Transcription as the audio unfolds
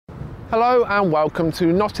Hello and welcome to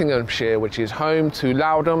Nottinghamshire, which is home to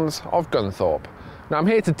Loudons of Gunthorpe. Now I'm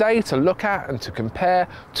here today to look at and to compare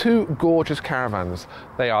two gorgeous caravans.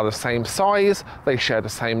 They are the same size, they share the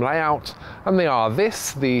same layout, and they are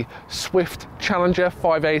this, the Swift Challenger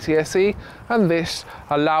 580 SE, and this,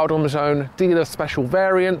 a Loudon's own dealer special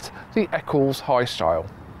variant, the Eccles Hi-Style.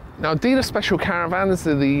 Now, dealer special caravans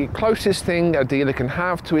are the closest thing a dealer can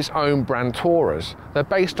have to its own brand tourers. They're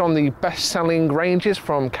based on the best-selling ranges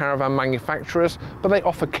from caravan manufacturers, but they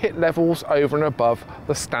offer kit levels over and above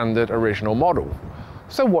the standard original model.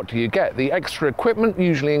 So what do you get? The extra equipment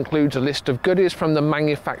usually includes a list of goodies from the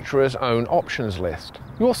manufacturer's own options list.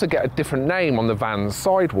 You also get a different name on the van's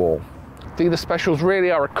sidewall. Dealer specials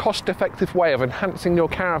really are a cost-effective way of enhancing your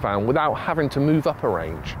caravan without having to move up a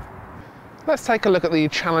range. Let's take a look at the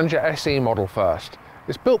Challenger SE model first.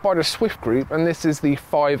 It's built by the Swift Group and this is the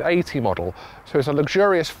 580 model, so it's a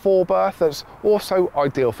luxurious 4-berth that's also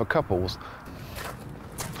ideal for couples.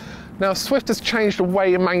 Now, Swift has changed the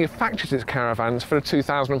way it manufactures its caravans for the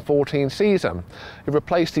 2014 season. It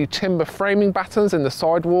replaced the timber framing battens in the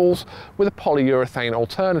sidewalls with a polyurethane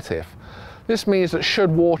alternative. This means that should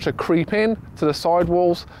water creep in to the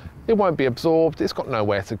sidewalls, it won't be absorbed, it's got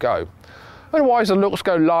nowhere to go. Otherwise, the looks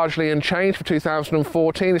go largely unchanged for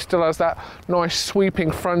 2014. It still has that nice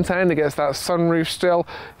sweeping front end. It gets that sunroof still.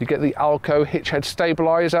 You get the Alco hitch head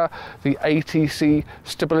stabilizer, the ATC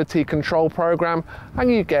stability control program,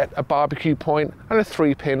 and you get a barbecue point and a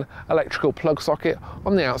 3-pin electrical plug socket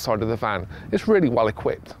on the outside of the van. It's really well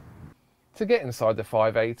equipped. To get inside the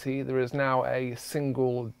 580, there is now a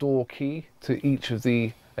single door key to each of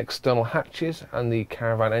the external hatches and the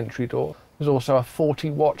caravan entry door. There's also a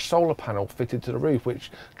 40-watt solar panel fitted to the roof, which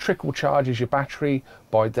trickle charges your battery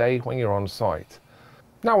by day when you're on site.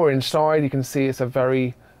 Now we're inside, you can see it's a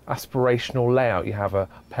very aspirational layout. You have a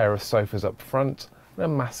pair of sofas up front and a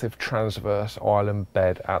massive transverse island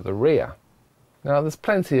bed at the rear. Now there's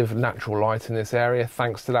plenty of natural light in this area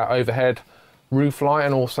thanks to that overhead roof light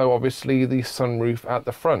and also obviously the sunroof at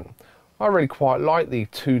the front. I really quite like the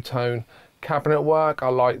two-tone cabinet work. I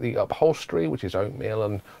like the upholstery, which is oatmeal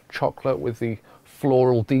and chocolate with the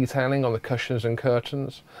floral detailing on the cushions and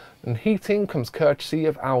curtains. And heating comes courtesy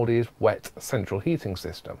of Aldi's wet central heating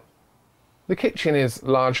system. The kitchen is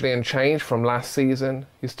largely unchanged from last season.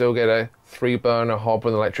 You still get a 3-burner hob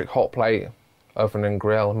with an electric hot plate, oven and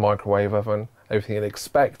grill, microwave oven, everything you'd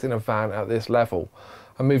expect in a van at this level.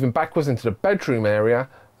 And moving backwards into the bedroom area,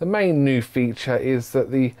 the main new feature is that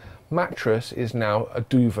the mattress is now a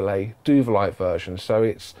duvet-like version, so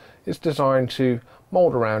it's designed to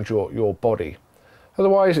mold around your body.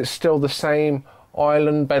 Otherwise, it's still the same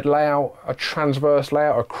island bed layout, a transverse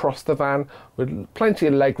layout across the van with plenty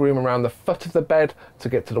of leg room around the foot of the bed to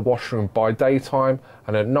get to the washroom by daytime,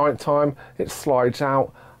 and at night time it slides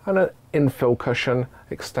out and an infill cushion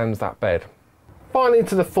extends that bed. Finally,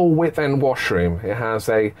 to the full width end washroom. It has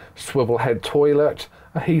a swivel head toilet,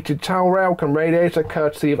 a heated towel rack and radiator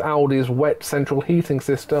courtesy of Aldi's wet central heating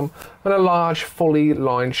system, and a large fully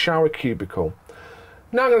lined shower cubicle.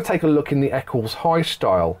 Now I'm going to take a look in the Eccles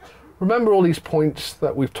Hi-Style. Remember all these points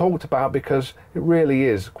that we've talked about because it really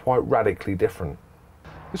is quite radically different.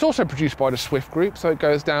 It's also produced by the Swift Group, so it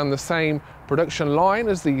goes down the same production line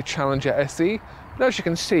as the Challenger SE, but as you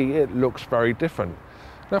can see it looks very different.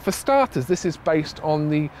 Now, for starters, this is based on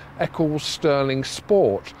the Eccles Sterling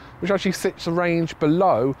Sport, which actually sits a range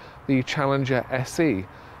below the Challenger SE.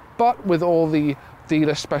 But with all the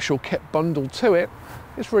dealer special kit bundled to it,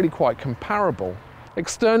 it's really quite comparable.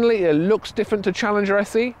 Externally, it looks different to Challenger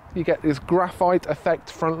SE. You get this graphite effect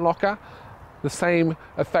front locker, the same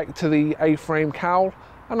effect to the A-frame cowl,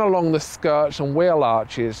 and along the skirts and wheel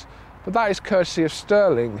arches. But that is courtesy of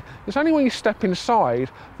Sterling. It's only when you step inside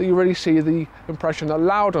that you really see the impression that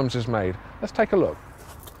Loudons has made. Let's take a look.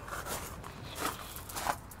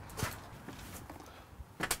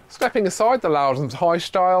 Stepping aside the Loudons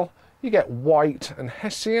Hi-Style, you get white and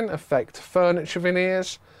Hessian effect furniture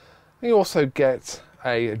veneers. And you also get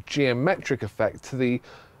a geometric effect to the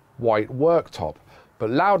white worktop. But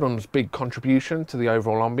Loudon's big contribution to the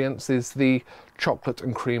overall ambience is the chocolate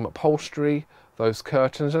and cream upholstery, those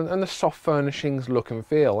curtains and the soft furnishings look and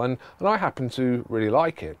feel, and I happen to really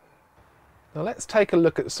like it. Now let's take a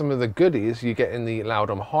look at some of the goodies you get in the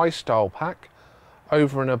Loudon Hi-Style pack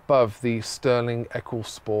over and above the Sterling Eccles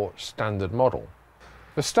Sport standard model.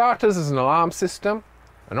 For starters, there's an alarm system,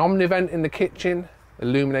 an omnivent in the kitchen,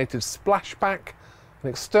 illuminated splashback, an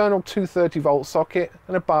external 230-volt socket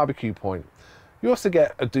and a barbecue point. You also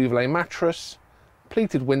get a duvet mattress,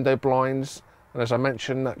 pleated window blinds, and as I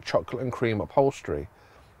mentioned, that chocolate and cream upholstery.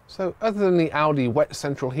 So other than the Audi wet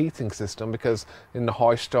central heating system, because in the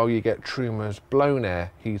Hi-Style you get Truma's blown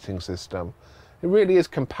air heating system, it really is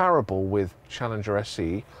comparable with Challenger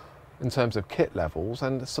SE in terms of kit levels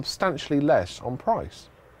and substantially less on price.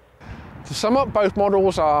 To sum up, both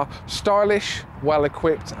models are stylish, well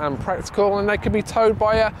equipped and practical, and they can be towed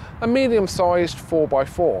by a medium-sized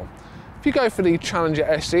 4x4. If you go for the Challenger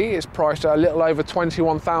SE, it's priced at a little over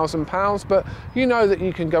 £21,000, but you know that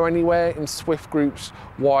you can go anywhere in Swift Group's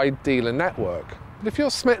wide dealer network. But if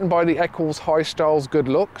you're smitten by the Eccles Hi-Style's good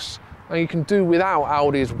looks, and you can do without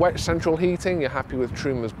Audi's wet central heating, you're happy with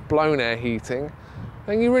Truma's blown air heating,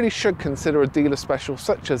 then you really should consider a dealer special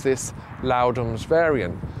such as this Loudons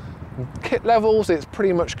variant. In kit levels, it's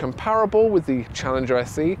pretty much comparable with the Challenger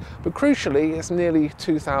SE, but crucially, it's nearly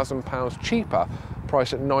 £2,000 cheaper,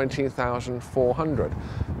 priced at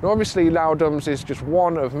 $19,400. Now obviously Loudons is just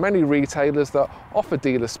one of many retailers that offer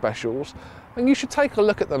dealer specials, and you should take a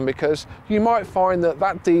look at them because you might find that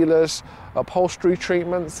that dealer's upholstery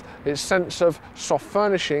treatments, its sense of soft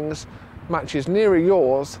furnishings matches nearer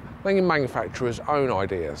yours than your manufacturer's own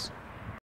ideas.